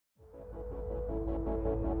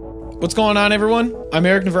What's going on, everyone? I'm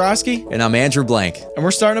Eric Navarosky. And I'm Andrew Blank. And we're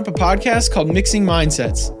starting up a podcast called Mixing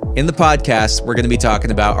Mindsets. In the podcast, we're going to be talking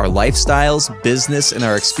about our lifestyles, business, and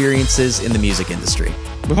our experiences in the music industry.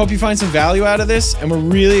 We hope you find some value out of this, and we're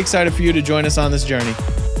really excited for you to join us on this journey.